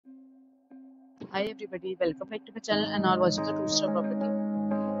Hi everybody, welcome back to the channel and are watching the two-star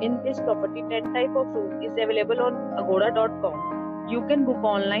property. In this property, 10 type of room is available on agoda.com. You can book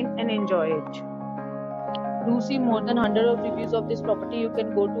online and enjoy it. To see more than 100 of reviews of this property, you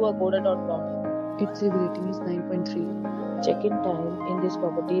can go to agoda.com. Its rating is 9.3 Check-in time in this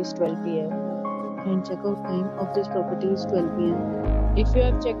property is 12 p.m. and check-out time of this property is 12 p.m. If you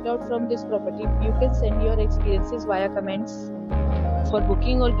have checked out from this property, you can send your experiences via comments. For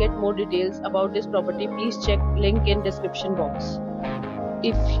booking or get more details about this property, please check link in description box.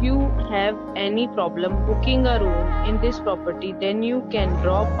 If you have any problem booking a room in this property, then you can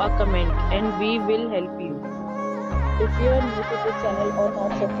drop a comment and we will help you. If you are new to this channel or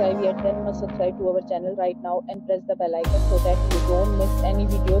not subscribed yet, then must subscribe to our channel right now and press the bell icon so that you don't miss any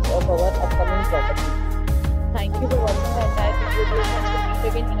videos of our upcoming property. Thank you for watching the entire video. Please meet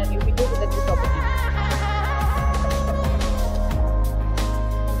again in a new video with a new property.